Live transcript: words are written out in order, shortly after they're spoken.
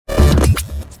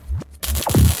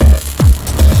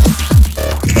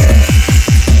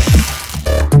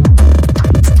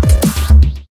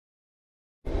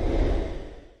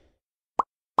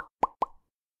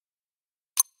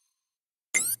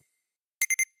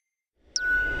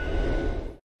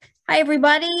Hi,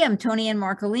 everybody. I'm Tony Ann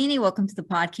Marcolini. Welcome to the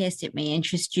podcast. It may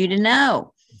interest you to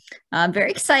know. I'm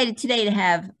very excited today to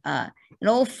have an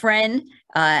old friend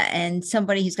and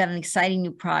somebody who's got an exciting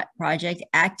new project.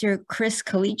 Actor Chris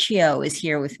Colicchio is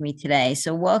here with me today.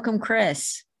 So, welcome,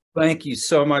 Chris. Thank you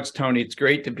so much, Tony. It's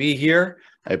great to be here.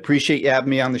 I appreciate you having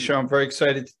me on the show. I'm very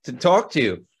excited to talk to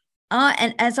you.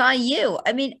 And as are you.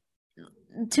 I mean,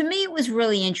 to me, it was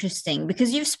really interesting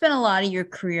because you've spent a lot of your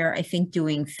career, I think,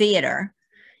 doing theater.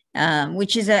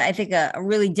 Which is, I think, a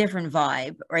really different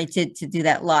vibe, right? To do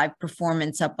that live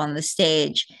performance up on the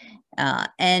stage.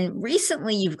 And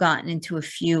recently, you've gotten into a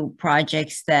few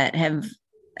projects that have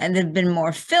been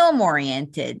more film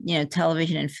oriented,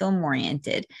 television and film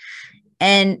oriented.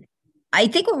 And I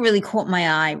think what really caught my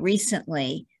eye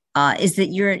recently is that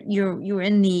you're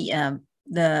in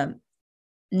the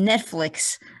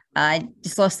Netflix. I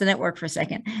just lost the network for a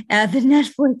second. The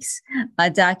Netflix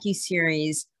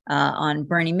docuseries on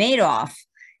Bernie Madoff,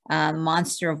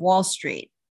 Monster of Wall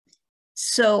Street.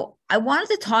 So I wanted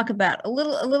to talk about a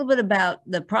little bit about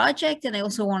the project, and I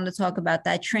also wanted to talk about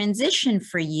that transition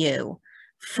for you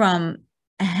from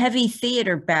a heavy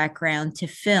theater background to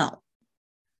film.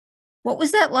 What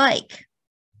was that like?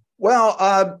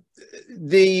 Well,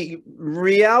 the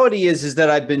reality is that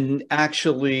I've been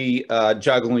actually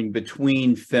juggling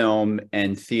between film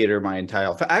and theater my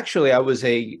entire life. Actually, I was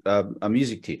a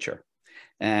music teacher.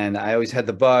 And I always had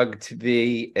the bug to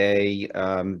be a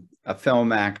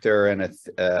film actor and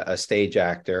a stage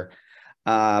actor.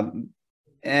 And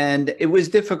it was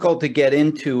difficult to get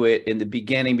into it in the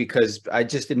beginning because I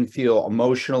just didn't feel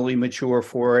emotionally mature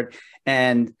for it.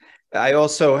 And I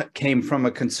also came from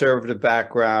a conservative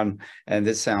background, and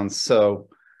this sounds so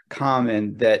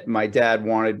common, that my dad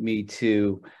wanted me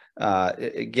to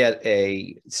get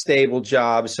a stable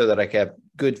job so that I could have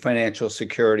good financial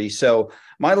security. So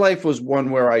my life was one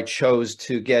where I chose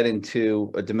to get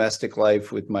into a domestic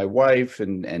life with my wife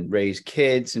and raise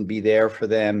kids and be there for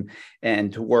them,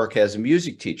 and to work as a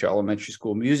music teacher, elementary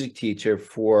school music teacher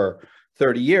for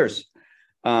 30 years.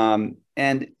 And,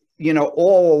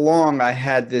 all along I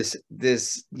had this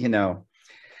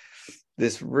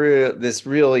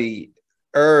really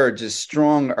urge, a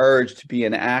strong urge to be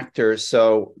an actor.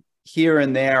 So here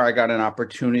and there, I got an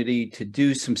opportunity to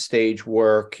do some stage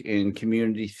work in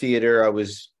community theater. I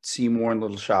was Seymour and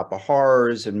Little Shop of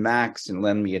Horrors and Max and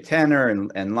Lend Me a Tenor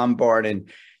and Lombard and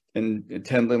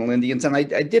 10 Little Indians. And I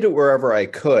did it wherever I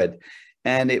could.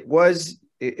 And it was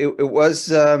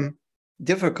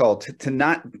difficult to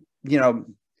not,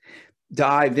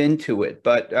 dive into it.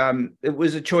 But it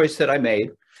was a choice that I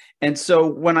made. And so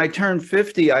when I turned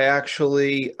 50, I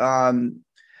actually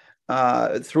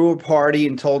threw a party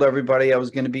and told everybody I was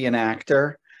going to be an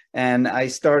actor. And I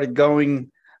started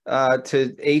going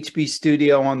to HB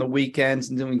Studio on the weekends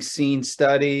and doing scene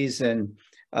studies and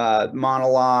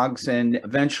monologues. And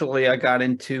eventually I got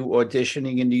into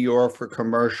auditioning in New York for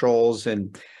commercials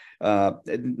and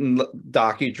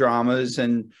docudramas.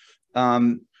 And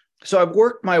so I've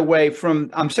worked my way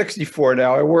I'm 64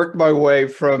 now. I worked my way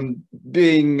from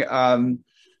being, in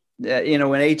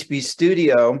HB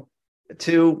Studio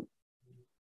to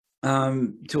a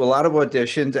lot of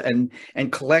auditions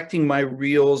and collecting my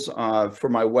reels for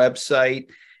my website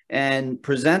and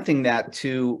presenting that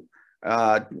to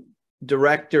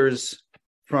directors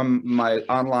from my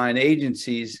online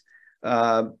agencies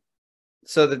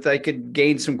so that they could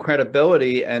gain some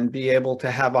credibility and be able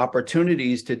to have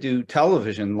opportunities to do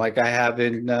television like I have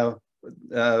in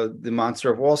the Monster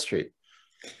of Wall Street.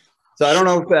 So I don't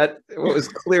know if that was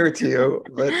clear to you,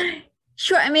 but...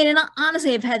 Sure. I mean, and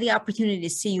honestly, I've had the opportunity to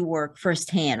see you work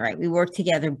firsthand, right? We worked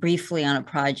together briefly on a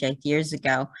project years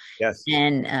ago. Yes.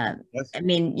 And yes. I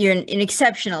mean, you're an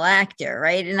exceptional actor,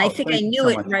 right? And I think I knew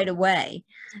it right away.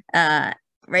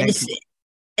 Right.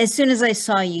 As soon as I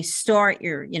saw you start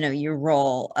your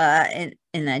role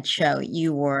in that show,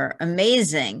 you were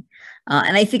amazing.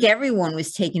 And I think everyone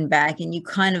was taken back, and you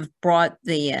kind of brought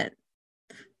the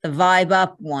vibe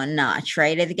up one notch,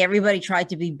 right? I think everybody tried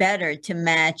to be better to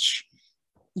match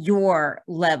your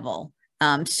level.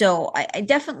 So I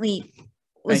definitely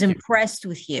was impressed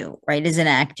with you, right, as an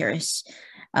actress.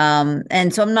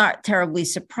 And so I'm not terribly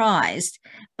surprised.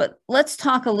 But let's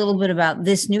talk a little bit about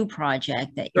this new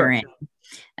project that you're in.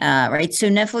 Right. So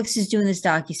Netflix is doing this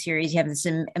docuseries. You have this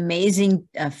amazing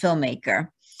filmmaker,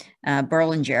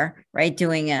 Berlinger, right,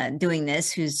 doing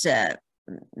this, who's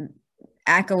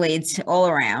accolades all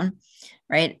around,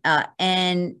 right?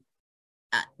 And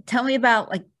tell me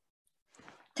about,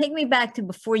 take me back to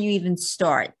before you even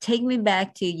start. Take me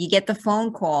back to you get the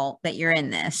phone call that you're in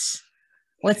this.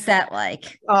 What's that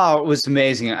like? Oh, it was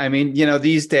amazing. I mean,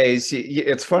 these days,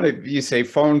 it's funny you say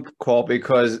phone call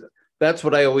because that's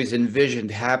what I always envisioned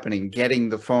happening, getting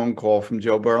the phone call from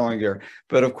Joe Berlinger.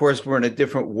 But of course, we're in a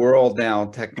different world now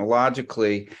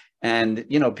technologically, and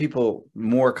people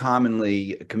more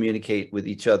commonly communicate with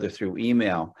each other through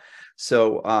email.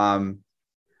 So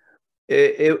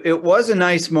it was a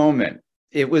nice moment.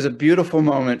 It was a beautiful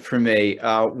moment for me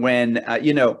when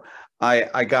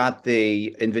I got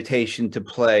the invitation to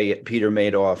play Peter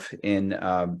Madoff in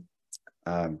um,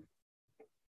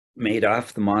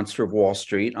 Madoff, the Monster of Wall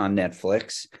Street on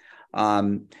Netflix.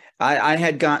 Um, I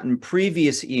had gotten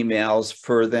previous emails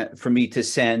for me to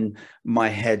send my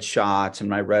headshots and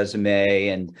my resume,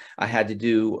 and I had to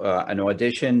do an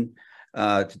audition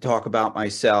to talk about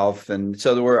myself, and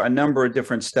so there were a number of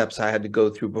different steps I had to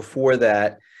go through before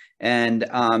that, and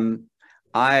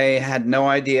I had no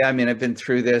idea. I mean, I've been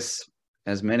through this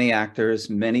as many actors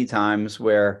many times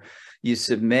where you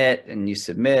submit and you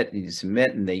submit and you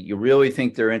submit and you really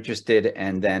think they're interested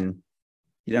and then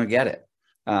you don't get it.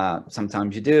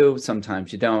 Sometimes you do,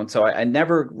 sometimes you don't. So I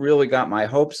never really got my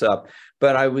hopes up,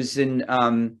 but I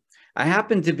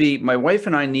happened to be, my wife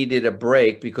and I needed a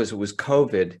break because it was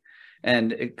COVID,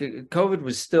 and COVID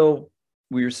was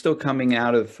we were still coming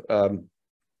out of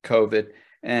COVID,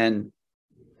 and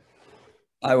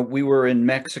we were in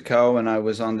Mexico and I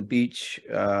was on the beach.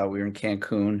 We were in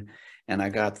Cancun, and I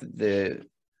got the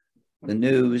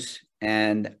news,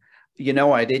 and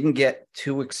I didn't get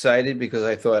too excited because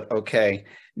I thought, okay,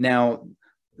 now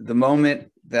the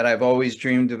moment that I've always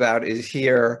dreamed about is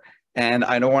here, and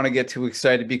I don't want to get too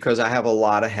excited because I have a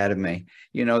lot ahead of me.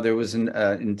 There was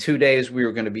in 2 days we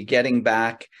were going to be getting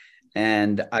back,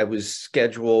 and I was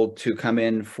scheduled to come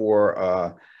in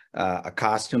for a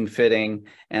costume fitting,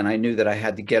 and I knew that I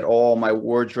had to get all my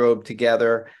wardrobe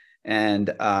together,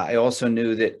 and I also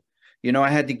knew that I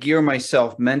had to gear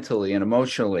myself mentally and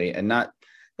emotionally and not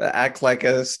act like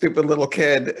a stupid little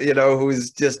kid,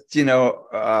 who's just,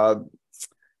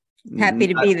 Happy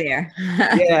to be there.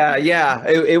 yeah.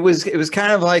 It was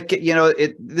kind of like,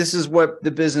 this is what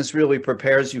the business really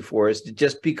prepares you for, is to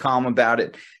just be calm about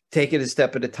it, take it a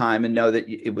step at a time, and know that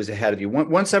it was ahead of you.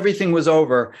 Once everything was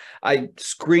over, I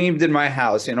screamed in my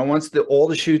house. Once all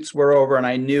the shoots were over and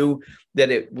I knew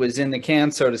that it was in the can,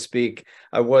 so to speak,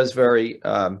 I was very,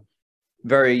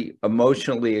 very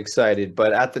emotionally excited.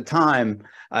 But at the time,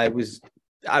 I was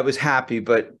happy,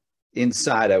 but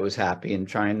inside I was happy and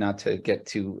trying not to get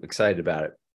too excited about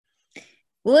it.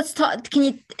 Well, let's talk. Can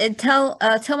you tell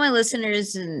my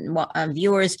listeners and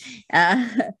viewers,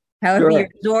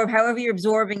 Sure. however you're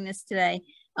absorbing this today,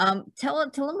 tell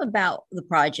them about the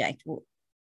project.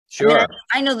 Sure.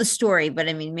 I know the story, but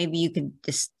I mean, maybe you could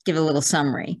just give a little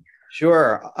summary.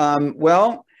 Sure.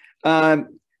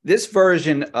 This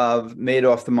version of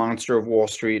Madoff, the Monster of Wall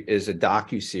Street is a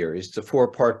docuseries. It's a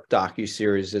 4-part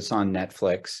docuseries that's on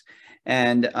Netflix.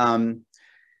 And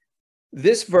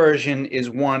this version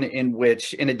is one in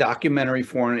a documentary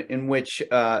form, in which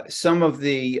some of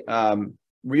the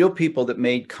real people that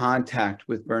made contact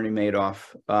with Bernie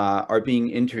Madoff are being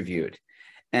interviewed.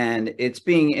 And it's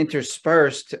being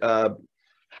interspersed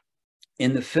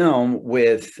in the film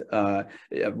with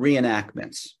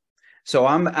reenactments. So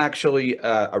I'm actually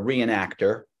a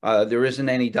reenactor. There isn't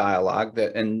any dialogue,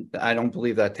 and I don't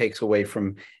believe that takes away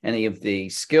from any of the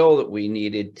skill that we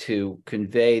needed to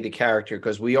convey the character,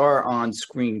 because we are on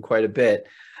screen quite a bit,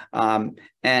 and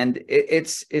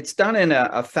it's done in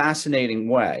a fascinating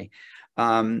way.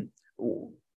 The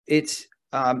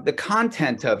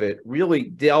content of it really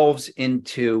delves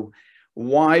into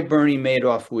why Bernie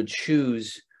Madoff would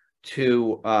choose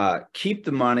to keep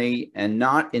the money and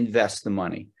not invest the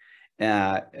money.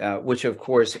 Which of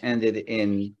course ended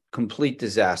in complete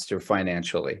disaster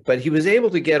financially. But he was able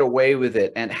to get away with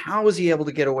it. And how was he able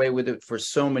to get away with it for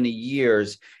so many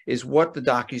years is what the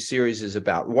docuseries is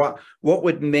about. What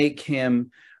would make him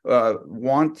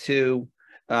want to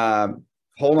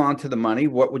hold on to the money?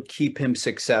 What would keep him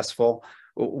successful?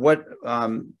 What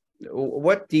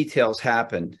details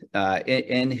happened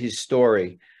in his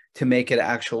story to make it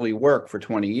actually work for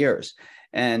 20 years?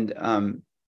 And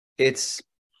it's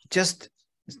just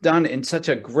done in such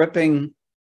a gripping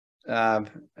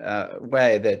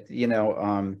way that,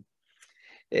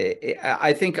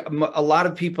 I think a lot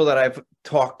of people that I've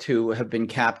talked to have been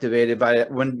captivated by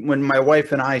it. When my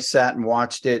wife and I sat and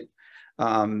watched it,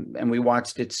 and we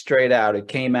watched it straight out, it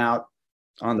came out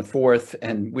on the 4th,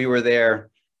 and we were there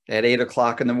at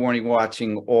 8:00 in the morning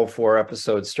watching all 4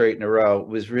 episodes straight in a row. It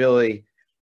was really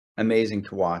amazing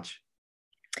to watch.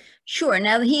 Sure.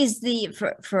 Now he's the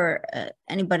for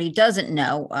anybody who doesn't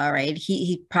know, all right,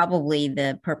 he's probably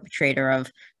the perpetrator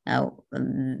of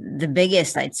the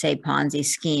biggest, I'd say, Ponzi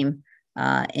scheme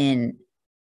in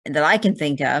that I can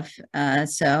think of.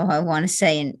 So I want to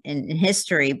say in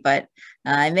history, but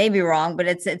I may be wrong. But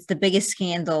it's the biggest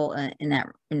scandal in that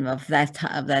of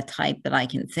that type that I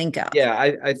can think of. Yeah,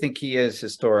 I think he is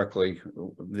historically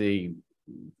the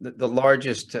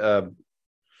largest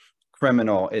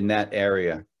criminal in that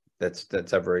area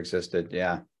that's ever existed.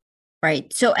 Yeah.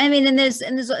 Right. So I mean, and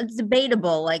it's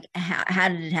debatable, like how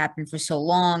did it happen for so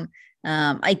long?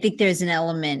 I think there's an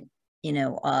element,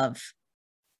 of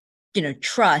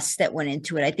trust that went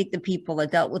into it. I think the people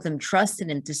that dealt with him trusted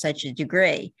him to such a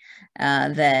degree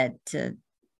that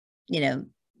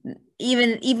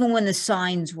even when the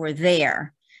signs were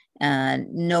there,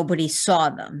 nobody saw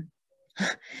them.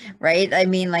 Right. I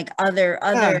mean, like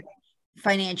other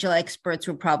financial experts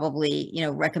were probably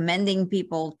recommending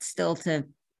people still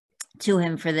to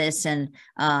him for this, and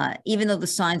even though the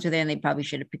signs were there and they probably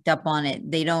should have picked up on it,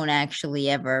 they don't actually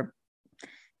ever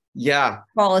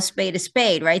call a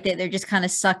spade, right? They're just kind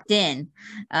of sucked in.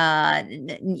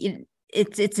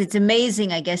 It's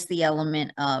amazing, I guess, the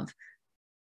element of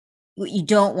what you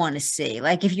don't want to see.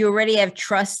 Like if you already have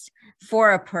trust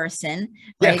for a person,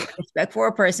 right? Respect for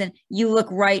a person, you look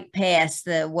right past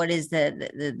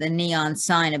the neon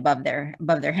sign above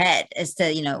their head as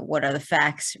to what are the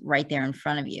facts right there in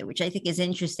front of you, which I think is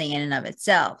interesting in and of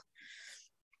itself.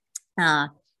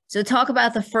 So talk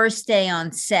about the first day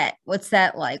on set. What's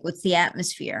that like? What's the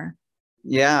atmosphere?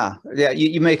 Yeah.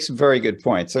 You make some very good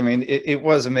points. I mean, it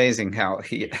was amazing how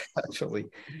he actually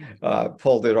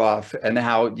pulled it off, and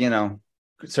how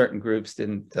certain groups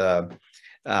didn't kind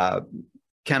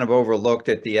of overlooked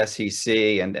at the SEC,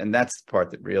 and that's the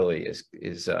part that really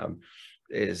is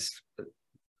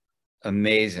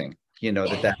amazing.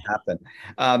 That happened.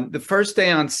 The first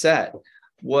day on set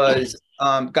was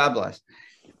God bless.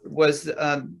 Was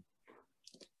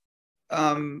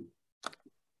trying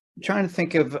to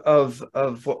think of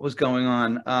what was going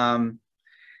on.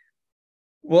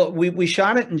 Well, we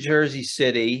shot it in Jersey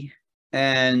City,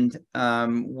 and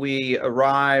we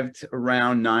arrived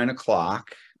around 9:00.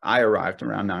 I arrived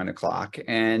around 9:00,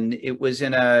 and it was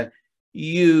in a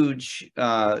huge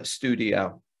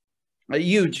studio, a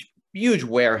huge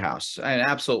warehouse, and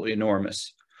absolutely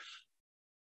enormous.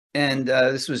 And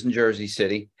this was in Jersey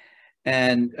City.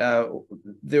 And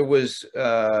there was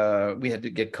we had to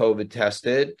get COVID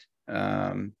tested,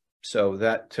 so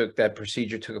that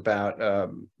procedure took about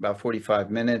 45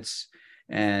 minutes,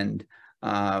 and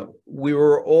we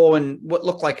were all in what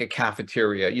looked like a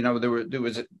cafeteria. There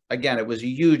was again, it was a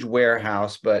huge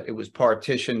warehouse, but it was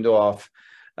partitioned off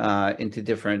into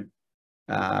different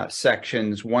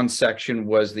sections. One section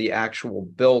was the actual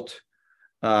built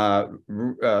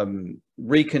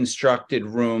reconstructed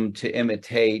room to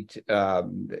imitate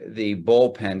the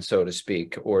bullpen, so to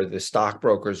speak, or the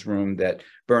stockbroker's room that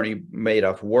Bernie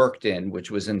Madoff worked in,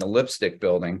 which was in the Lipstick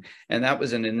Building. And that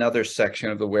was in another section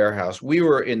of the warehouse. We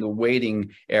were in the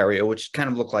waiting area, which kind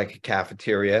of looked like a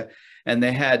cafeteria. And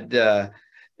they had,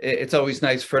 it's always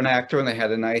nice for an actor, and they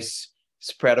had a nice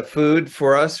spread of food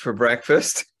for us for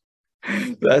breakfast.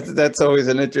 That's always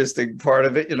an interesting part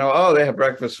of it. They have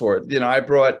breakfast for it.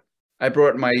 I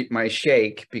brought my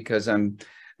shake because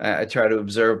I try to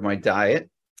observe my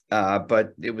diet.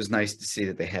 But it was nice to see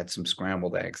that they had some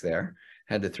scrambled eggs there.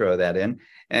 Had to throw that in.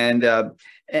 And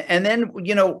then,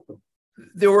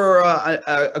 there were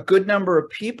a good number of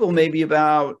people, maybe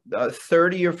about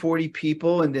 30 or 40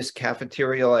 people in this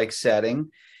cafeteria-like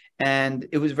setting. And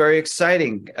it was very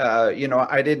exciting.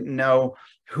 I didn't know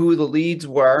who the leads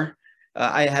were.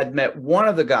 I had met one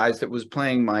of the guys that was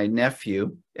playing my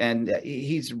nephew, and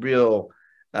he's a really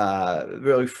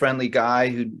friendly guy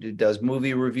who does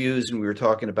movie reviews, and we were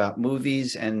talking about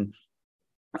movies. And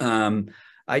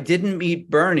I didn't meet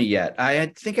Bernie yet. I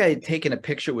think I had taken a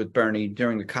picture with Bernie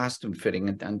during the costume fitting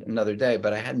another day,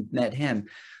 but I hadn't met him.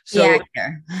 So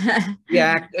the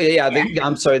actor.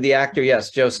 I'm sorry, the actor.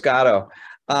 Yes, Joe Scotto.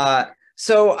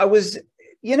 So I was,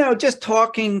 just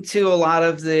talking to a lot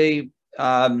of the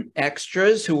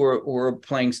extras who were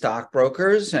playing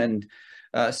stockbrokers, and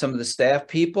some of the staff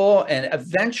people. And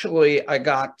eventually I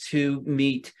got to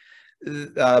meet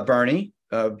Bernie,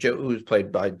 Joe, who was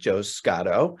played by Joe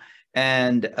Scotto,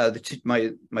 and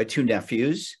my two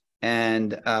nephews,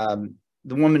 and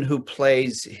the woman who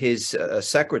plays his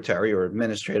secretary or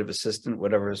administrative assistant,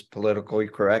 whatever is politically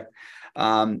correct.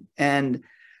 And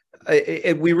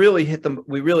we really hit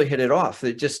it off.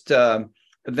 It just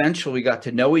eventually got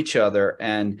to know each other.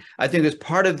 And I think as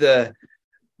part of the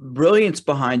brilliance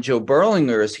behind Joe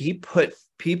Berlinger is he put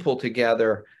people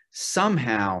together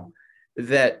somehow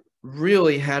that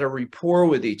really had a rapport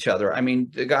with each other. I mean,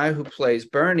 the guy who plays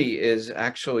Bernie is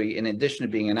actually, in addition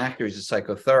to being an actor, he's a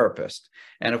psychotherapist.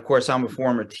 And of course, I'm a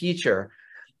former teacher.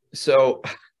 So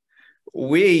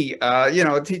we,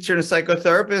 a teacher and a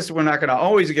psychotherapist, we're not going to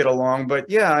always get along, but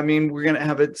yeah, I mean, we're going to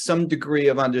have some degree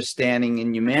of understanding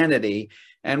and humanity.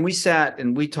 And we sat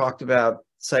and we talked about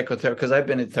psychotherapy, because I've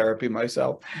been in therapy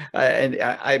myself, and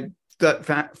I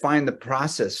find the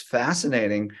process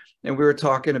fascinating. And we were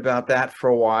talking about that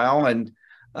for a while, and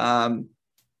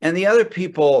the other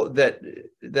people that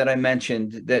I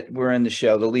mentioned that were in the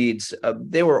show, the leads,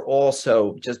 they were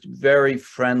also just very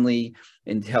friendly,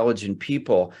 intelligent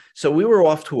people. So we were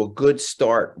off to a good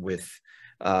start with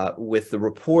the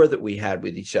rapport that we had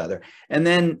with each other. And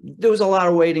then there was a lot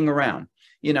of waiting around.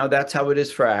 That's how it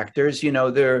is for actors.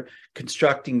 They're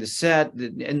constructing the set,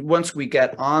 and once we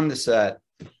get on the set,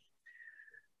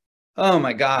 oh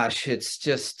my gosh, it's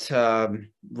just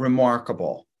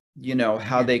remarkable,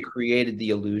 how they created the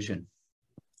illusion.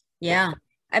 Yeah.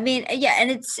 I mean, yeah,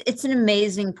 and it's an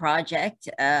amazing project.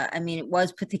 I mean, it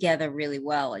was put together really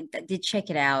well. I did check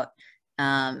it out.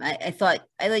 I thought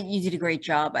you did a great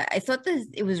job. I thought that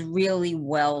it was really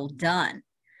well done.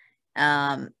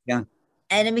 Yeah.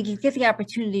 And I mean, you get the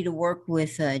opportunity to work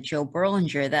with Joe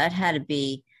Berlinger. That had to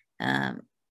be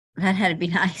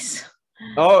nice.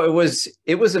 Oh, it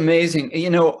was amazing.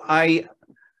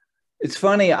 It's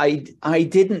funny. I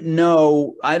didn't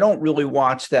know. I don't really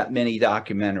watch that many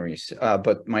documentaries.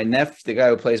 But the guy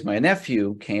who plays my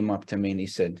nephew, came up to me and he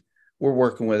said, "We're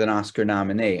working with an Oscar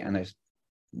nominee." And I said,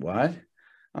 "What?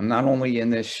 I'm not only in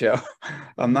this show.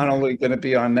 I'm not only going to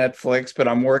be on Netflix, but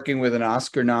I'm working with an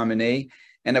Oscar nominee."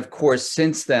 And of course,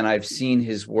 since then, I've seen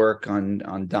his work on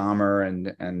Dahmer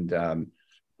and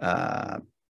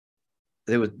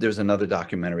there's another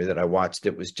documentary that I watched.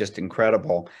 It was just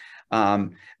incredible.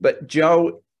 But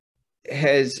Joe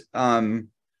has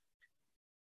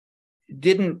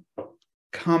didn't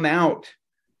come out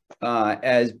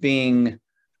as being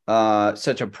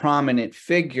such a prominent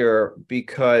figure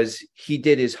because he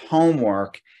did his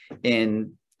homework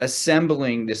in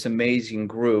assembling this amazing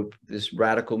group, this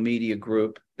Radical Media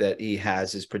group that he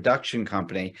has, his production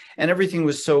company, and everything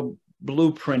was so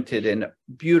blueprinted and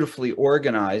beautifully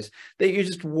organized that you're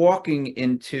just walking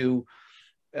into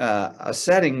a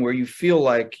setting where you feel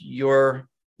like you're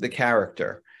the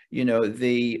character.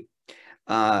 The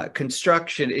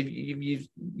construction,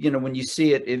 when you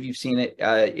see it, if you've seen it,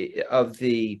 of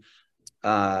the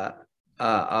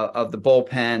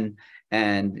bullpen,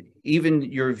 and even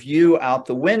your view out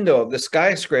the window of the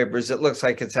skyscrapers, it looks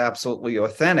like it's absolutely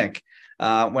authentic,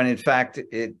 when in fact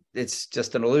it's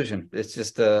just an illusion. It's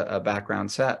just a background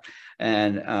set.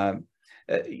 And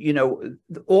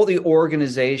all the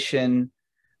organization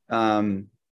in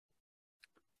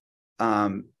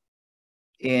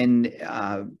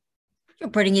You're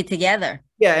putting it together.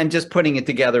 Yeah, and just putting it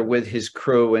together with his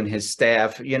crew and his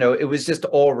staff, it was just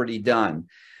already done.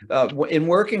 In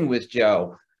working with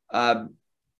Joe,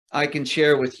 I can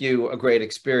share with you a great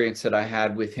experience that I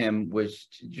had with him, which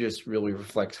just really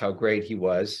reflects how great he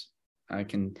was. I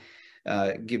can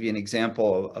give you an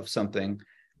example of something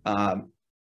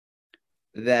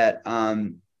that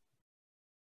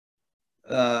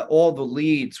all the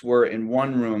leads were in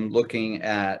one room looking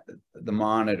at the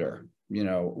monitor,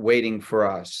 waiting for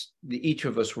us. Each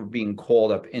of us were being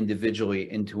called up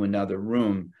individually into another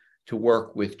room to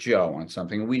work with Joe on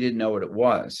something. We didn't know what it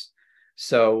was.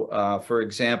 So, for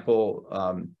example,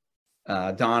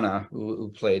 Donna,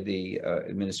 who played the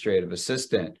administrative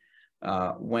assistant,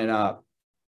 went up.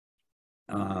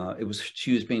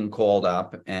 She was being called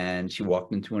up, and she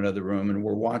walked into another room, and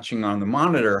we're watching on the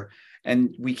monitor,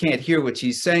 and we can't hear what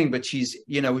she's saying, but she's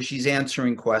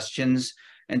answering questions,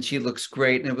 and she looks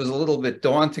great. And it was a little bit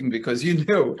daunting because I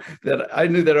knew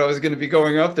that I was going to be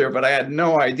going up there, but I had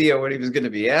no idea what he was going to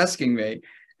be asking me.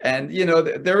 And,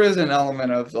 there is an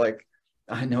element of like,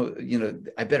 I know,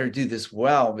 I better do this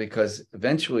well, because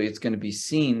eventually it's going to be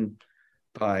seen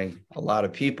by a lot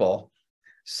of people.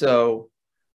 So,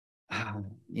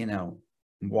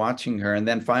 watching her. And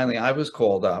then finally I was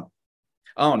called up.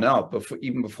 Oh no,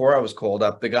 even before I was called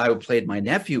up, the guy who played my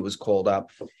nephew was called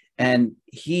up, and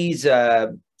he's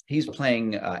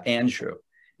playing Andrew,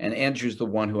 and Andrew's the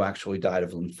one who actually died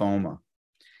of lymphoma.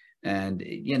 And,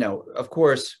 of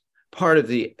course, part of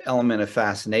the element of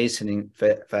fascination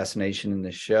in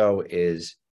the show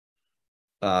is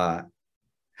how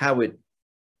it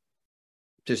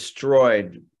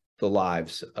destroyed the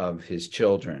lives of his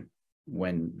children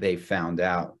when they found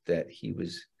out that he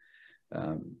was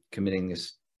committing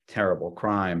this terrible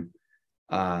crime.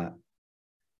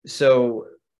 so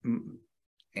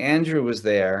Andrew was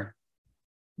there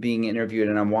being interviewed,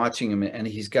 and I'm watching him, and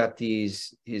he's got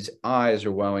his eyes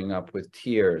are welling up with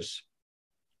tears.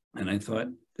 And I thought,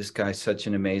 this guy's such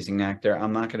an amazing actor.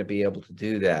 I'm not going to be able to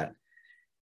do that.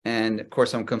 And of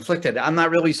course, I'm conflicted. I'm not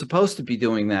really supposed to be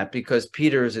doing that because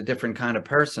Peter is a different kind of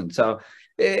person. So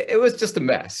it was just a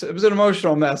mess. It was an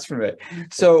emotional mess for me.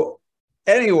 So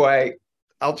anyway,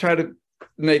 I'll try to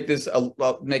make this a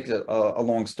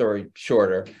long story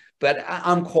shorter. But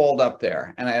I'm called up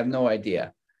there, and I have no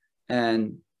idea.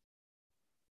 And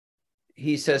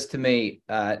he says to me,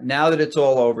 now that it's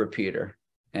all over, Peter,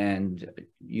 and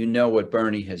you know what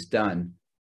Bernie has done,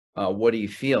 what are you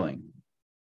feeling?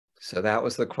 So that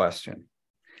was the question.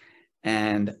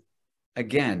 And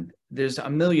again, there's a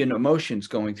million emotions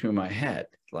going through my head.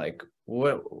 Like,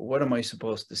 what am I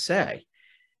supposed to say?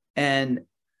 And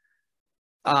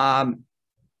I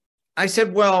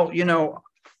said, well,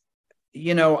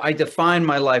 I define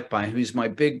my life by him. He's my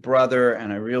big brother,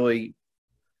 and I really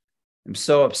am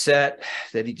so upset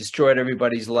that he destroyed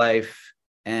everybody's life.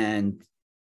 And,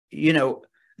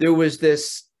 there was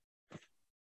this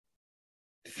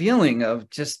feeling of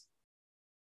just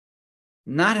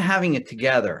not having it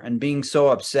together and being so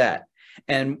upset.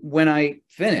 And when I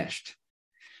finished,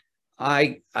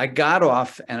 I got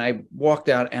off and I walked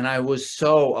out, and I was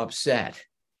so upset.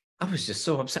 I was just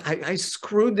so upset. I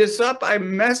screwed this up. I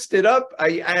messed it up.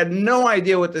 I had no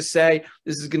idea what to say.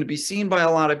 This is going to be seen by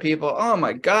a lot of people. Oh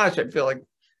my gosh, I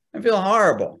feel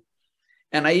horrible.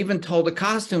 And I even told the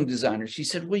costume designer. She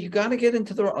said, well, you got to get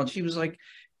into the role. And she was like,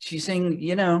 she's saying,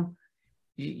 I don't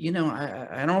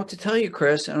know what to tell you,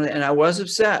 Chris. And I was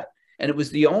upset. And it was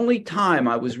the only time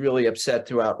I was really upset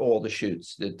throughout all the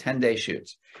shoots, the 10-day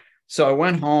shoots. So I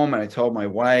went home and I told my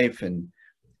wife, and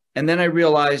then I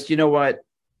realized, you know what?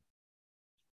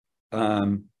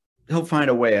 He'll find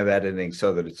a way of editing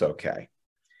so that it's okay.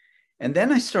 And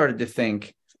then I started to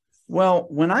think, well,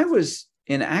 when I was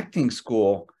in acting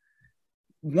school,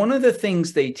 one of the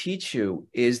things they teach you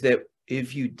is that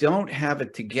if you don't have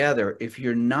it together, if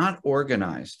you're not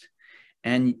organized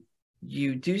and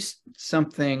you do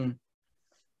something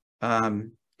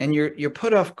and you're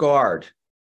put off guard,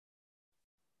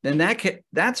 then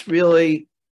that's really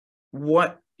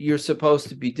what you're supposed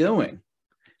to be doing.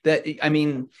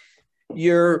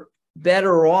 You're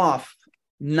better off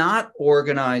not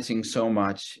organizing so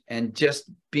much and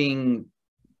just being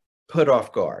put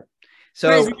off guard.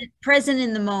 So present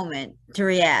in the moment to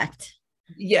react.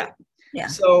 Yeah.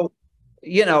 So,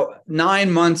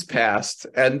 9 months passed,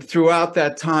 and throughout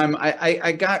that time,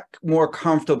 I got more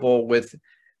comfortable with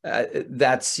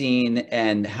that scene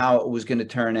and how it was going to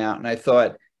turn out. And I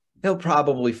thought he'll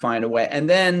probably find a way. And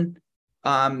then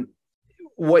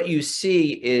what you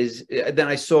see is, then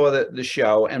I saw the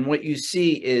show, and what you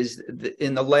see is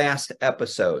in the last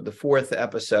episode, the 4th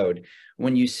episode,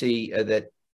 when you see that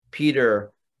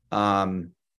Peter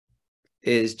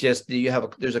is just,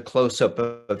 there's a close-up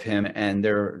of him, and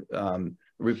they're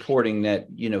reporting that,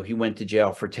 he went to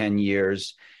jail for 10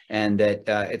 years, and that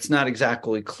it's not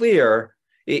exactly clear.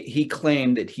 He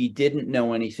claimed that he didn't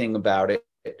know anything about it.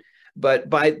 But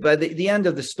by the end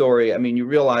of the story, you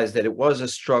realize that it was a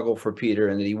struggle for Peter,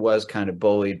 and that he was kind of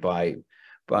bullied by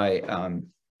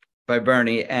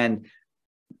Bernie. And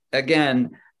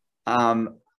again,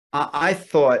 I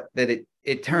thought that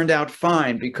it turned out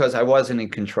fine because I wasn't in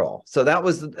control. So that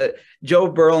was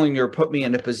Joe Berlinger put me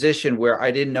in a position where I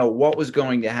didn't know what was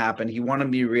going to happen. He wanted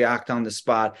me to react on the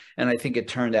spot, and I think it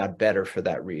turned out better for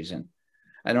that reason.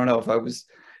 I don't know if I was.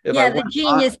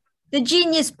 The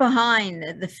genius behind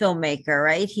the filmmaker,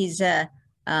 right? He's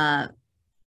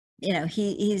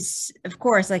he's of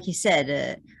course, like you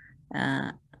said,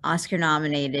 Oscar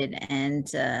nominated and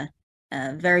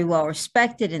very well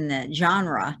respected in the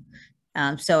genre.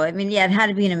 So it had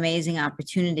to be an amazing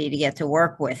opportunity to get to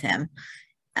work with him.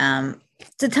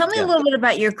 So tell me a little bit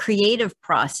about your creative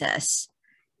process.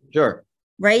 Sure.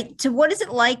 Right. So what is it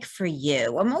like for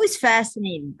you? I'm always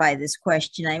fascinated by this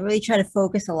question. I really try to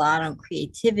focus a lot on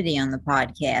creativity on the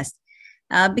podcast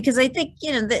because I think,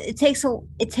 it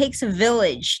takes a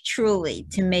village truly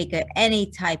to make any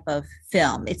type of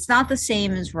film. It's not the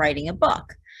same as writing a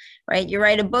book, right? You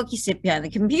write a book, you sit behind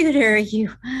the computer,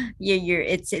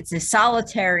 it's a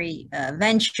solitary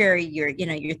venture.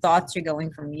 Your thoughts are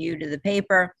going from you to the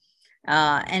paper.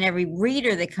 And every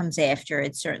reader that comes after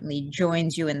it certainly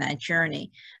joins you in that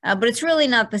journey. But it's really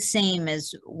not the same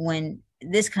as when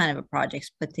this kind of a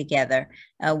project's put together,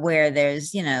 where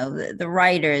there's, the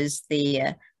writers,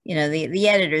 the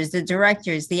editors, the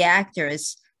directors, the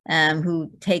actors,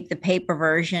 who take the paper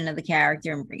version of the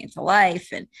character and bring it to life,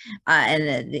 and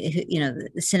the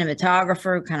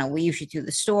cinematographer who kind of weaves you through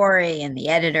the story, and the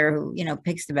editor who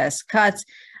picks the best cuts.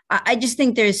 I just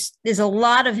think there's a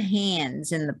lot of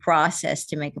hands in the process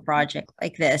to make a project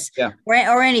like this, Yeah.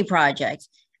 or any project.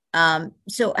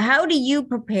 So how do you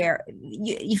prepare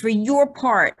for your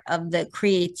part of the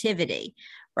creativity,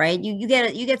 right? You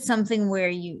get something where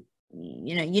you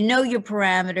know your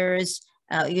parameters,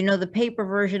 the paper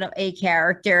version of a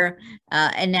character,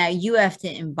 and now you have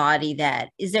to embody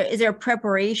that. Is there a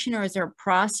preparation, or is there a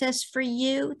process for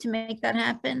you to make that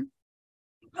happen?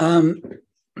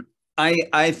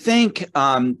 I think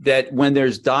that when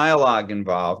there's dialogue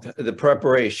involved, the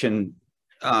preparation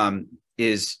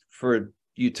is for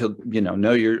you to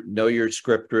know your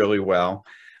script really well,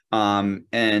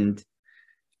 and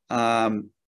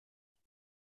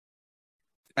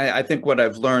I think what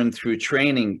I've learned through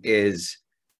training is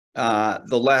the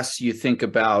less you think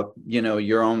about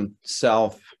your own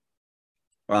self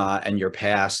and your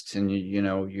past, and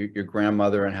your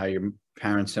grandmother and how your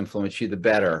parents influenced you, the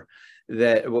better.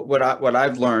 That what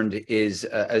I've learned is,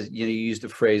 as you used the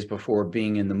phrase before,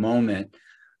 being in the moment,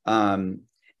 and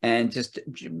just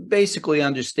basically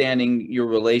understanding your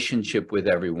relationship with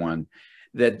everyone.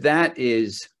 That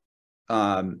is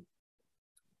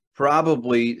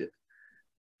probably,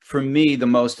 for me, the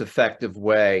most effective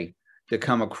way to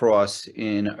come across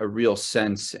in a real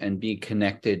sense and be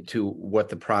connected to what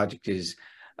the project is.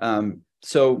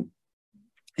 So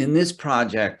in this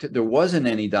project, there wasn't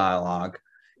any dialogue.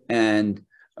 And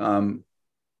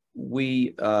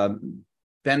we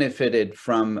benefited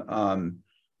from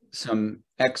some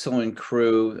excellent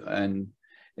crew and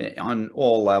on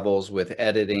all levels, with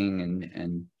editing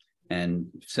and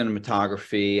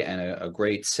cinematography, and a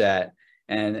great set.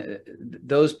 And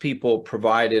those people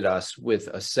provided us with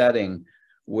a setting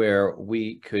where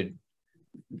we could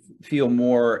feel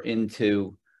more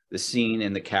into the scene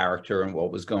and the character and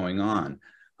what was going on.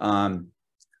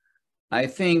 I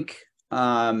think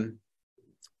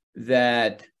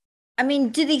that, I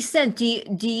mean, to the extent,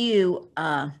 do you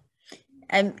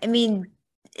I mean,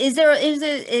 is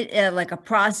there like a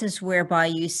process whereby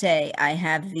you say, I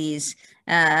have these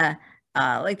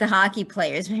like the hockey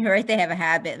players, right? They have a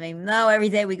habit. I mean, no, every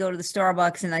day we go to the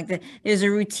Starbucks, and there's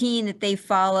a routine that they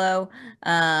follow,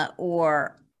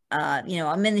 or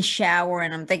I'm in the shower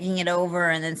and I'm thinking it over,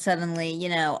 and then suddenly,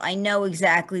 I know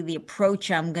exactly the approach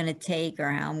I'm going to take,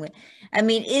 or how I'm going. I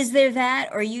mean, is there that,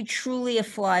 or are you truly a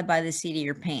fly by the seat of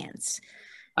your pants?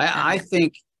 I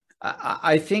think that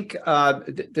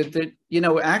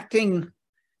acting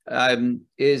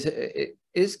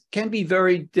is can be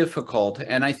very difficult,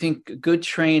 and I think good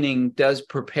training does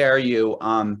prepare you.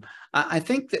 I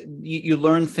think that you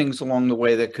learn things along the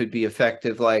way that could be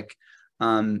effective, like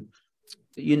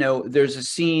there's a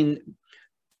scene.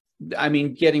 I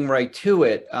mean, getting right to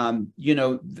it.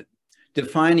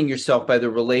 Defining yourself by the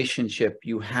relationship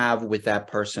you have with that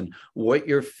person, what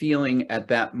you're feeling at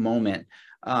that moment,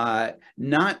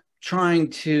 not trying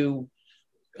to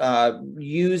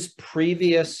use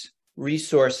previous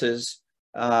resources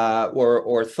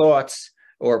or thoughts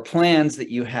or plans that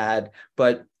you had,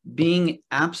 but being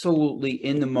absolutely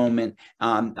in the moment.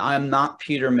 I'm not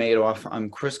Peter Madoff, I'm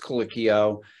Chris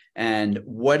Colicchio. And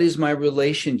what is my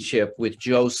relationship with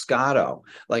Joe Scotto?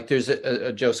 Like, there's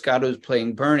a Joe Scotto who's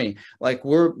playing Bernie. Like,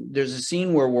 there's a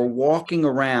scene where we're walking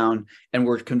around and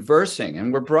we're conversing,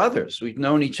 and we're brothers. We've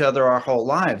known each other our whole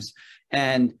lives.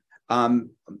 And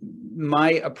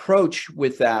my approach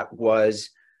with that was,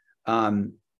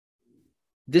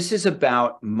 this is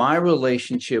about my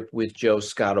relationship with Joe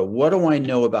Scotto. What do I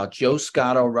know about Joe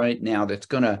Scotto right now that's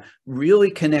going to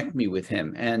really connect me with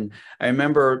him? And I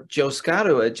remember Joe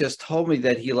Scotto had just told me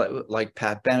that he liked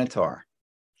Pat Benatar.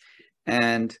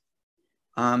 And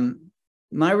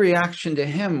my reaction to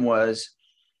him was,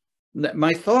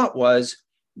 my thought was,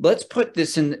 let's put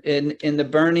this in the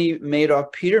Bernie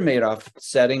Madoff, Peter Madoff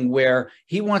setting, where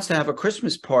he wants to have a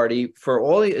Christmas party for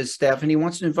all his staff, and he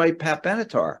wants to invite Pat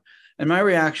Benatar. And my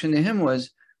reaction to him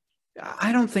was,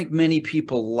 I don't think many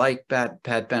people like Pat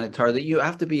Benatar. That you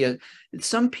have to be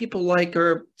some people like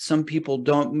her, some people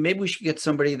don't. Maybe we should get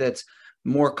somebody that's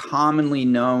more commonly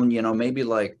known, maybe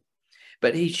like,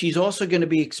 but she's also going to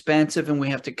be expensive, and we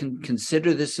have to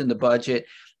consider this in the budget.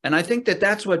 And I think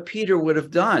that's what Peter would have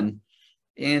done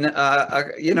in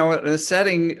a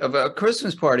setting of a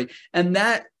Christmas party. And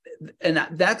that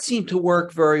seemed to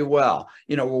work very well.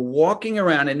 We're walking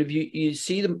around, and if you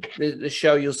see the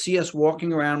show, you'll see us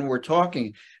walking around and we're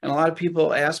talking. And a lot of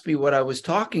people ask me what I was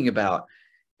talking about.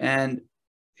 And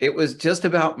It was just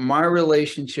about my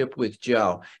relationship with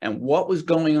Joe and what was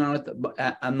going on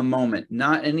on the moment,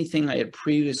 not anything I had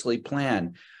previously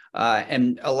planned.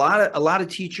 And a lot of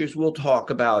teachers will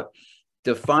talk about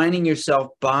defining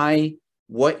yourself by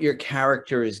what your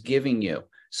character is giving you.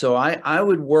 So I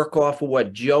would work off of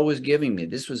what Joe was giving me.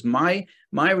 This was my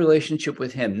relationship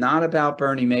with him, not about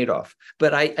Bernie Madoff.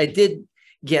 But I did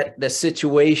get the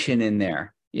situation in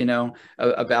there,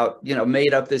 about,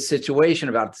 made up this situation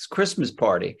about this Christmas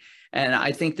party. And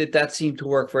I think that seemed to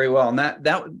work very well. And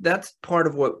that's part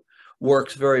of what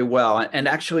works very well. And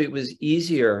actually, it was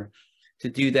easier to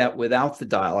do that without the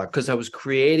dialogue because I was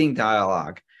creating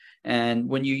dialogue. And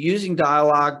when you're using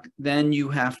dialogue, then you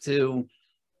have to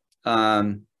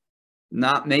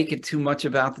not make it too much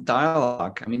about the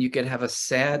dialogue. I mean, you could have a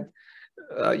sad,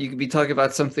 you could be talking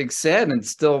about something sad and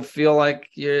still feel like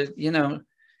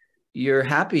you're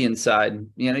happy inside.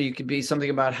 You could be something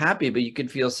about happy, but you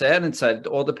could feel sad inside. It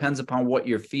all depends upon what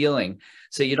you're feeling.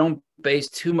 So you don't base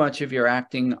too much of your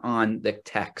acting on the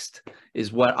text,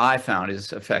 is what I found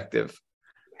is effective.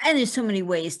 And there's so many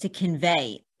ways to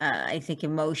convey, I think,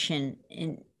 emotion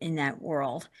in that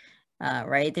world,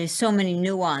 right? There's so many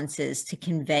nuances to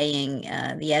conveying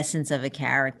the essence of a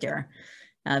character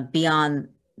beyond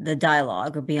the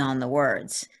dialogue or beyond the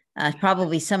words.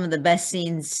 Probably some of the best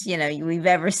scenes, we've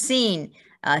ever seen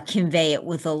convey it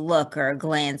with a look or a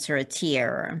glance or a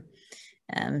tear.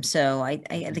 So I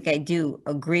think I do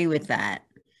agree with that.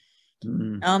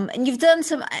 And you've done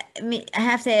some, I mean, I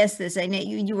have to ask this. I know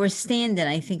you were stand-in,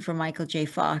 I think, for Michael J.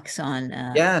 Fox on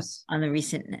yes, on the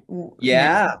recent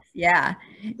yeah.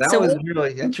 That was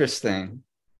really interesting.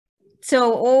 So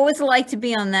what was it like to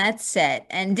be on that set?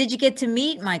 And did you get to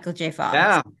meet Michael J. Fox?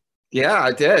 Yeah,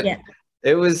 I did. Yeah.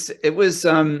 It was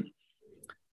a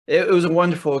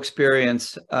wonderful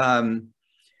experience.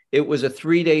 It was a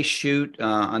 3-day shoot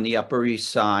on the Upper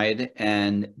East Side,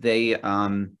 and they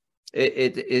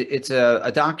it's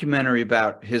a documentary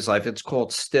about his life. It's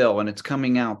called Still, and it's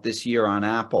coming out this year on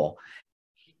Apple.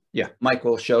 Yeah,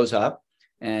 Michael shows up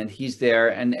and he's there,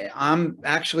 and I'm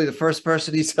actually the first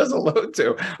person he says hello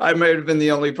to. I might have been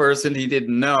the only person he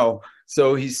didn't know.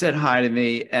 So he said hi to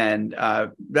me, and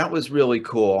that was really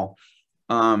cool.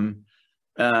 We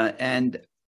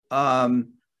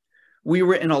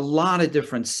were in a lot of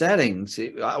different settings.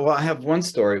 Well, I have one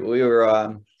story. We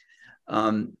were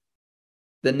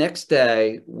the next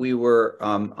day we were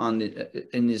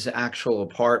in his actual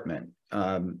apartment.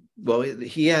 Well,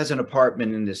 he has an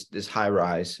apartment in this high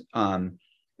rise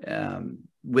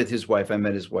with his wife. I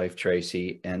met his wife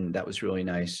Tracy, and that was really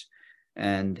nice.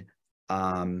 And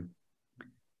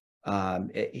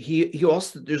he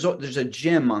also there's a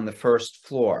gym on the first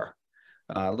floor,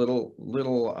 little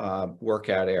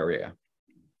workout area,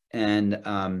 and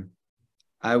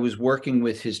I was working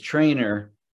with his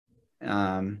trainer,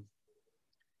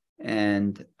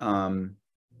 and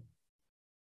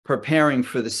preparing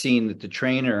for the scene that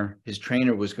his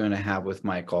trainer was going to have with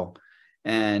Michael.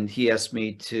 And he asked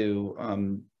me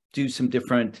to do some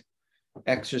different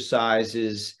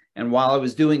exercises. And while I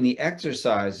was doing the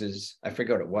exercises, I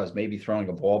forget what it was, maybe throwing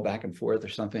a ball back and forth or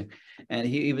something. And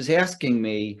he was asking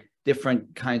me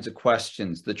different kinds of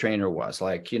questions. The trainer was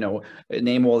like,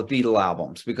 name all the Beatle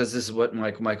albums, because this is what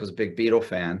Michael's a big Beatle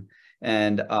fan.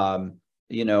 And,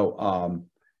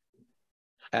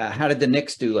 how did the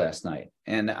Knicks do last night?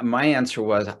 And my answer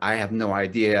was, I have no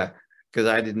idea, because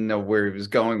I didn't know where he was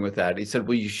going with that. He said,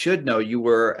 well, you should know, you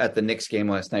were at the Knicks game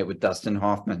last night with Dustin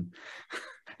Hoffman.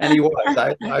 And he was.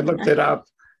 I looked it up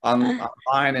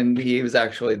online, and he was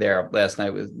actually there last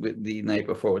night with the night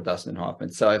before with Dustin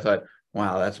Hoffman. So I thought,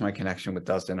 wow, that's my connection with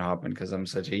Dustin Hoffman, because I'm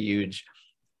such a huge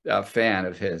fan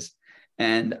of his.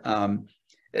 And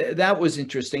that was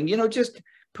interesting. Just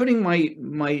putting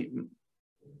my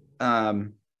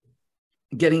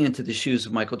getting into the shoes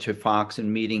of Michael J. Fox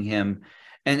and meeting him,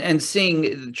 and seeing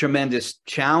the tremendous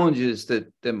challenges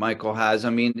that Michael has.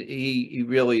 I mean, he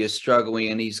really is struggling,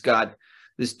 and he's got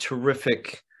this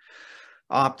terrific,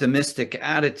 optimistic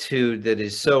attitude that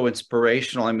is so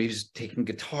inspirational. I mean, he's taking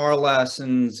guitar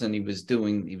lessons, and he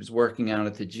was working out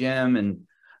at the gym, and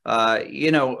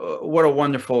what a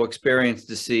wonderful experience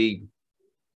to see.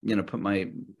 Put my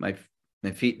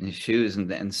feet in his shoes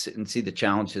and see the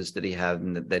challenges that he had,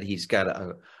 and that he's got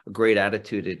a great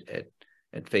attitude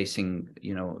at facing,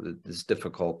 this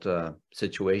difficult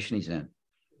situation he's in.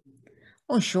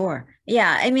 Oh, sure.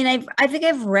 Yeah. I mean, I think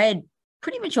I've read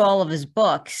pretty much all of his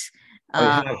books.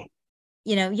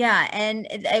 Yeah. And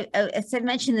as I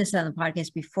mentioned this on the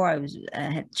podcast before,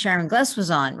 Sharon Gless was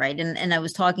on, right? And I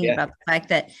was talking about the fact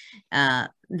that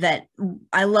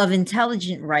I love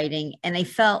intelligent writing, and I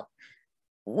felt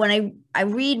when I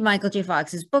read Michael J.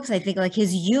 Fox's books, I think like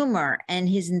his humor and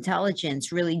his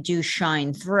intelligence really do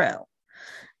shine through.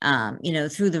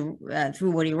 Through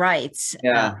through what he writes.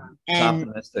 Yeah, it's And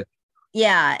optimistic.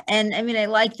 yeah, and I mean, I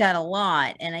like that a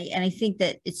lot, and I think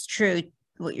that it's true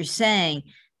what you're saying.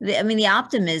 I mean, the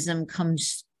optimism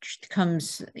comes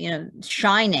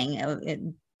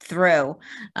shining through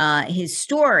his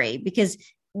story, because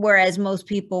whereas most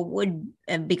people would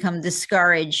become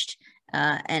discouraged,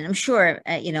 and I'm sure,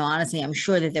 honestly, I'm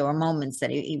sure that there were moments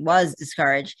that he was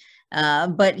discouraged,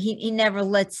 but he never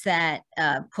lets that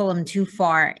pull him too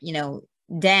far,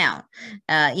 down.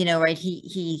 Right?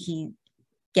 He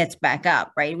gets back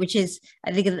up, right? Which is,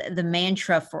 I think, the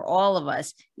mantra for all of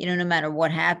us. No matter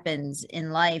what happens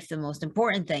in life, the most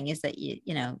important thing is that you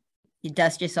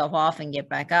dust yourself off and get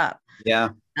back up. Yeah.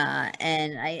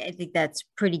 And I think that's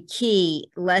pretty key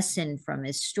lesson from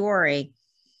his story.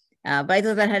 But I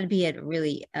thought that had to be a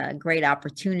really great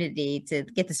opportunity to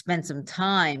get to spend some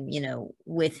time,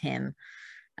 with him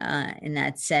in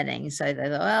that setting. So I thought,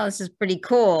 well, this is pretty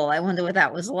cool. I wonder what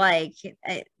that was like.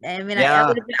 I mean,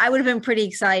 Yeah. I would have been pretty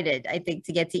excited, I think,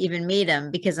 to get to even meet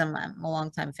him, because I'm a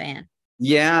longtime fan.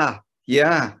 Yeah.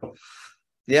 Yeah.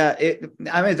 Yeah.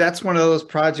 I mean, that's one of those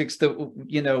projects that,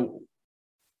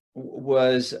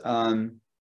 was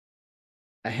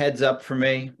a heads up for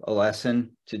me, a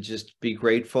lesson to just be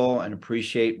grateful and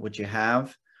appreciate what you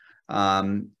have.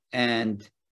 And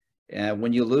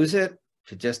when you lose it,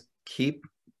 to just keep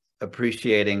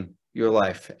appreciating your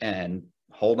life and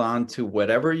hold on to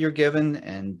whatever you're given,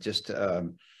 and just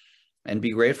and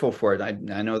be grateful for it.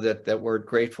 I know that word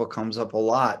grateful comes up a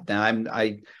lot. Now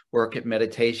I work at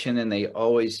meditation, and they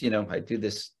always, I do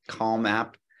this Calm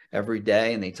app every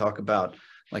day, and they talk about,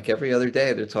 like every other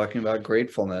day, they're talking about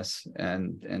gratefulness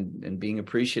and being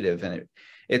appreciative. And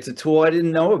it's a tool I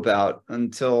didn't know about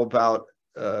until about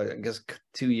I guess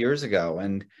 2 years ago,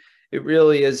 and it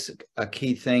really is a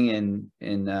key thing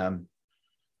in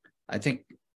I think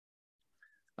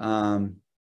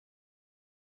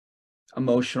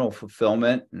emotional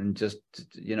fulfillment, and just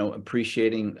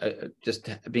appreciating, just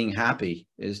being happy,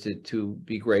 is to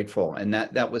be grateful, and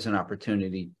that was an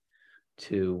opportunity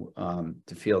to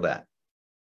feel that.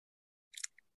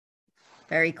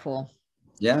 Very cool.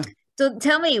 Yeah. So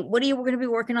tell me, what are you going to be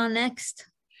working on next?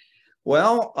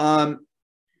 Well,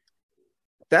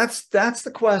 that's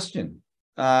the question.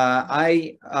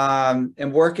 I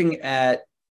am working at.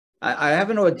 I have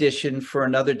an audition for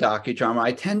another docudrama.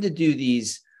 I tend to do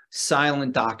these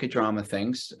silent docudrama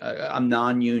things. I'm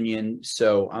non-union,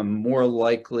 so I'm more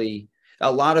likely.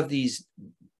 A lot of these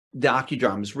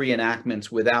docudramas, reenactments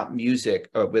without music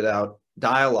or without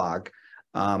dialogue,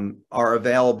 are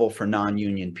available for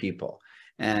non-union people.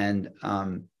 And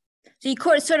so you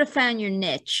sort of found your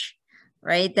niche,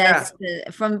 right? That's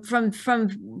from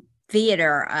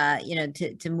theater,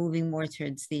 to moving more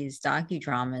towards these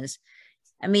docudramas.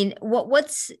 I mean,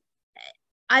 what's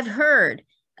I've heard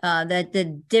that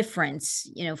the difference,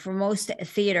 for most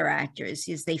theater actors,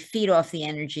 is they feed off the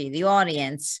energy of the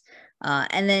audience,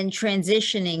 and then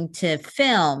transitioning to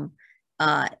film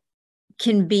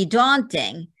can be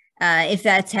daunting. If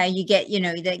that's how you get,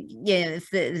 if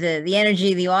the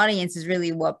energy of the audience is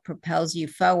really what propels you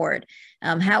forward.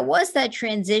 How was that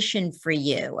transition for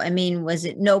you? I mean, was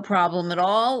it no problem at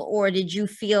all, or did you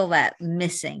feel that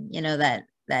missing, that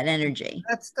energy?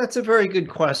 That's a very good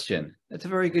question. That's a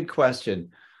very good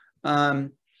question. I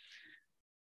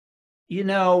really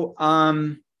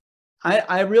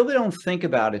don't think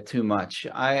about it too much.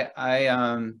 I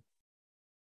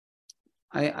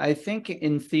think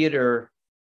in theater,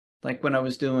 like when I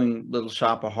was doing Little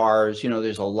Shop of Horrors,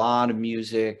 there's a lot of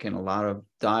music and a lot of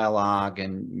dialogue,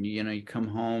 and you come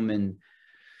home, and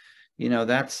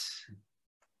that's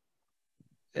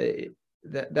a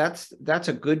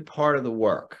good part of the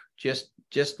work, just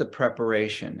the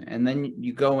preparation. And then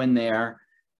you go in there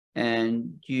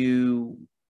and you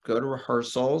go to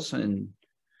rehearsals, and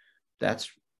that's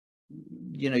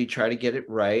you try to get it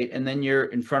right, and then you're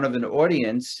in front of an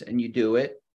audience and you do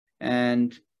it,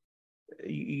 and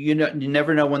you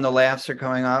never know when the laughs are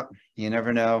coming up. You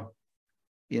never know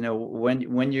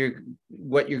when you're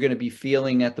what you're going to be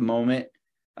feeling at the moment.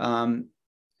 And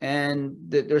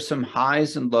there's some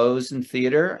highs and lows in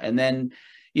theater, and then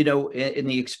in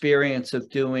the experience of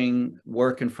doing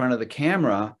work in front of the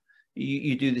camera,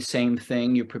 you do the same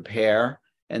thing. You prepare,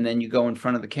 and then you go in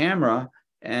front of the camera,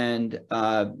 and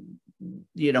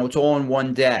it's all in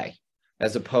one day,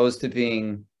 as opposed to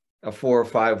being a 4 or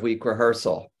 5 week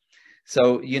rehearsal.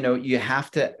 So you have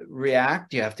to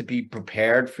react, you have to be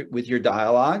prepared with your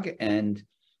dialogue, and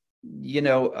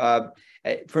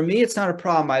for me, it's not a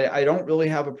problem. I don't really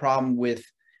have a problem with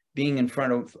being in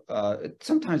front of,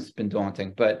 sometimes it's been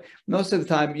daunting, but most of the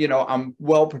time, I'm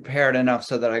well prepared enough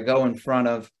so that I go in front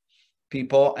of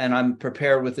people and I'm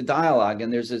prepared with the dialogue,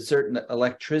 and there's a certain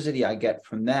electricity I get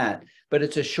from that, but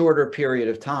it's a shorter period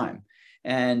of time.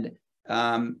 And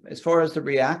as far as the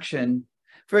reaction,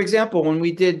 for example, when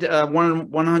we did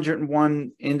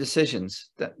 101 indecisions,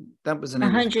 that was an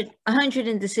 100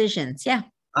 indecisions. Yeah.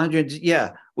 100,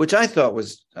 yeah, which I thought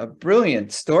was a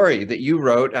brilliant story that you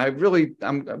wrote. We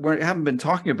haven't been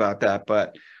talking about that,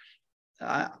 but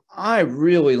I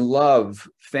really love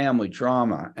family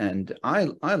drama, and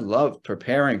I love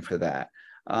preparing for that.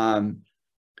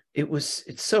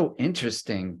 It's so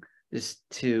interesting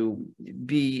to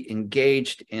be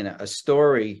engaged in a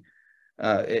story,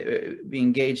 be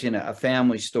engaged in a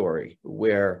family story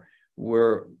where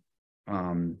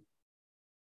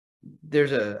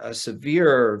there's a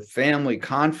severe family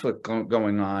conflict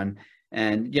going on,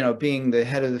 and being the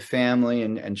head of the family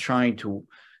and trying to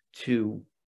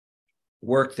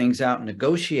work things out,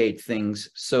 negotiate things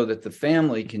so that the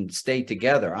family can stay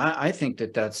together. I think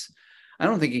I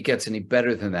don't think it gets any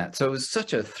better than that. So it was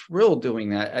such a thrill doing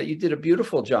that. You did a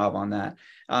beautiful job on that.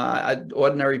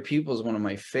 Ordinary People is one of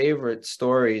my favorite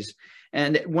stories.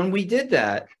 And when we did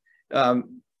that,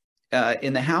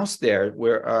 in the house there,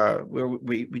 where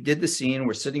we did the scene,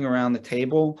 we're sitting around the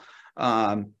table,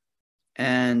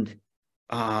 and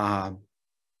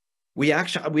we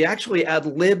actually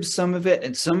ad-libbed some of it,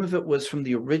 and some of it was from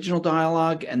the original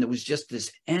dialogue, and there was just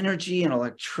this energy and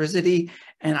electricity,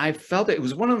 and I felt it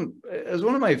was one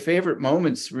of my favorite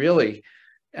moments, really,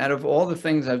 out of all the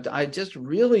things I just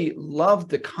really loved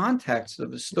the context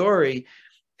of the story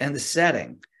and the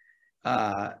setting.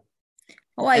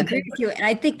 Oh, I agree with you. And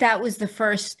I think that was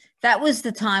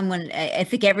the time when I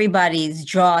think everybody's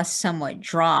jaw somewhat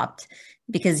dropped,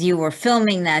 because you were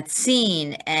filming that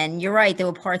scene. And you're right, there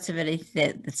were parts of it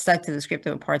that stuck to the script.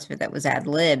 There were parts of it that was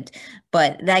ad-libbed,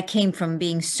 but that came from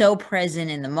being so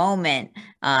present in the moment.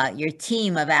 Your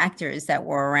team of actors that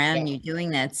were around you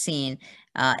doing that scene,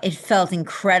 it felt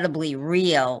incredibly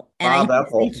real. And Rob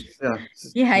Epple.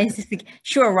 I just think,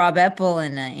 sure, Rob Epple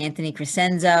and Anthony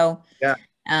Crescenzo. Yeah.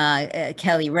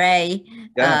 Kelly Ray,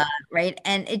 Yeah. right?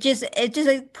 And it just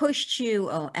like pushed you.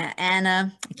 Oh,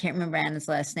 Anna, I can't remember Anna's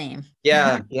last name.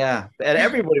 Yeah. And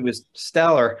everybody was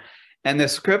stellar, and the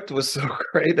script was so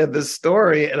great, and the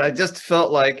story. And I just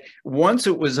felt like once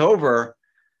it was over,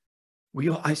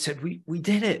 I said, we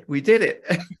did it.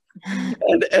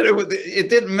 and it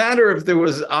didn't matter if there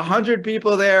was 100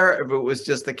 people there, if it was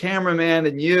just the cameraman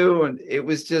and you, and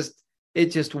it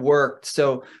just worked.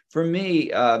 So for me,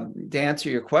 to answer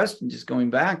your question, just going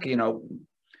back,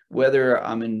 whether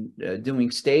I'm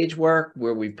doing stage work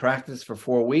where we practice for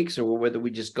 4 weeks, or whether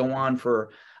we just go on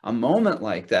for a moment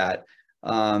like that,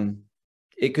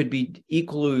 it could be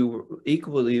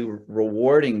equally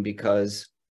rewarding, because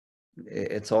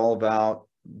it's all about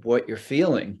what you're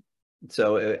feeling.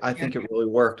 So I think it really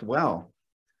worked well.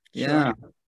 Sure.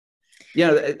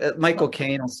 Yeah. Michael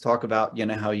Caine, let's talk about,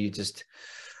 how you just,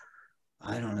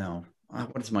 I don't know.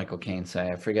 What does Michael Caine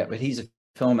say? I forget, but he's a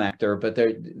film actor. But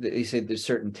he said there's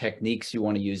certain techniques you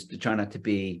want to use to try not to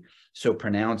be so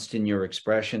pronounced in your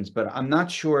expressions. But I'm not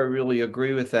sure I really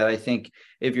agree with that. I think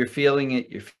if you're feeling it,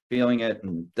 you're feeling it,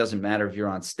 and it doesn't matter if you're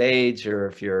on stage or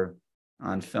if you're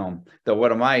on film. Though,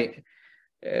 what am I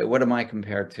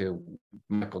compared to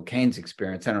Michael Caine's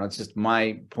experience? I don't know. It's just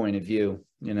my point of view,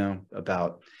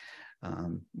 about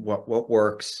what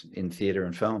works in theater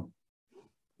and film.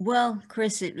 Well,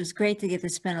 Chris, it was great to get to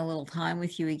spend a little time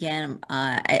with you again.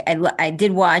 I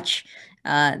did watch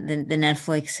the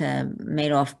Netflix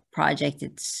Madoff project.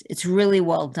 It's really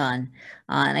well done,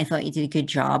 and I thought you did a good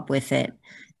job with it.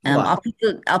 I'll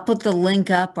put the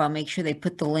link up. I'll make sure they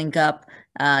put the link up,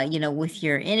 with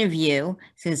your interview,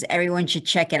 because everyone should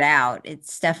check it out.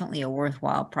 It's definitely a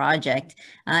worthwhile project.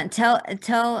 Tell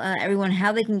everyone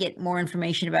how they can get more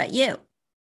information about you.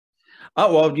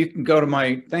 Oh, well, you can go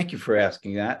to thank you for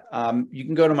asking that. You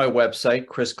can go to my website,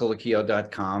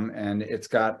 chriscolicchio.com, and it's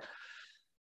got,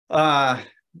 and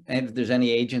if there's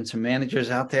any agents or managers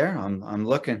out there, I'm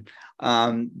looking.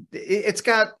 It's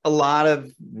got a lot of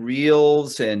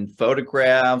reels and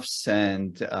photographs,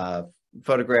 and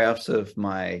photographs of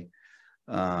my,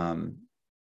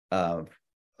 of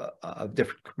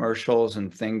different commercials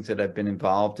and things that I've been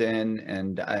involved in.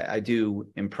 And I do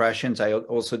impressions. I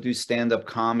also do stand-up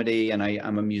comedy, and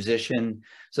I'm a musician.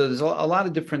 So there's a lot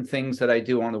of different things that I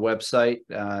do on the website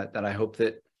that I hope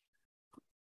that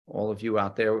all of you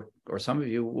out there, or some of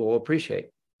you, will appreciate.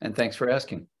 And thanks for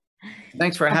asking.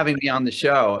 Thanks for having me on the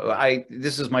show.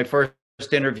 This is my first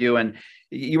interview, and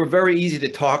you were very easy to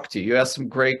talk to. You asked some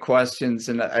great questions,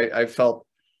 and I felt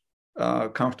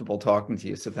comfortable talking to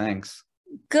you. So thanks.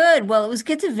 Good. Well, it was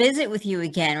good to visit with you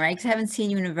again, right? Because I haven't seen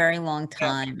you in a very long Yeah.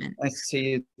 time. And Nice to see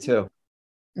you too.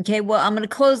 okay, well, I'm going to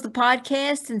close the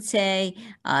podcast and say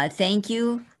thank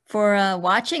you for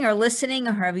watching or listening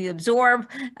or however you absorb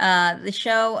the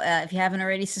show. If you haven't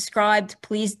already subscribed,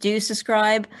 please do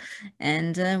subscribe.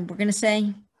 And we're going to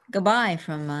say goodbye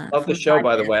from Love the the show,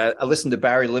 by the podcast. way. I listened to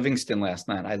Barry Livingston last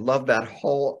night. I love I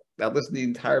listened to the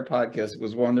entire podcast. It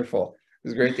was wonderful. It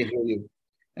was great to hear you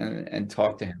and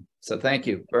talk to him. So thank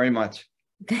you very much.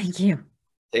 Thank you.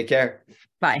 Take care.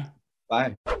 Bye.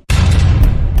 Bye.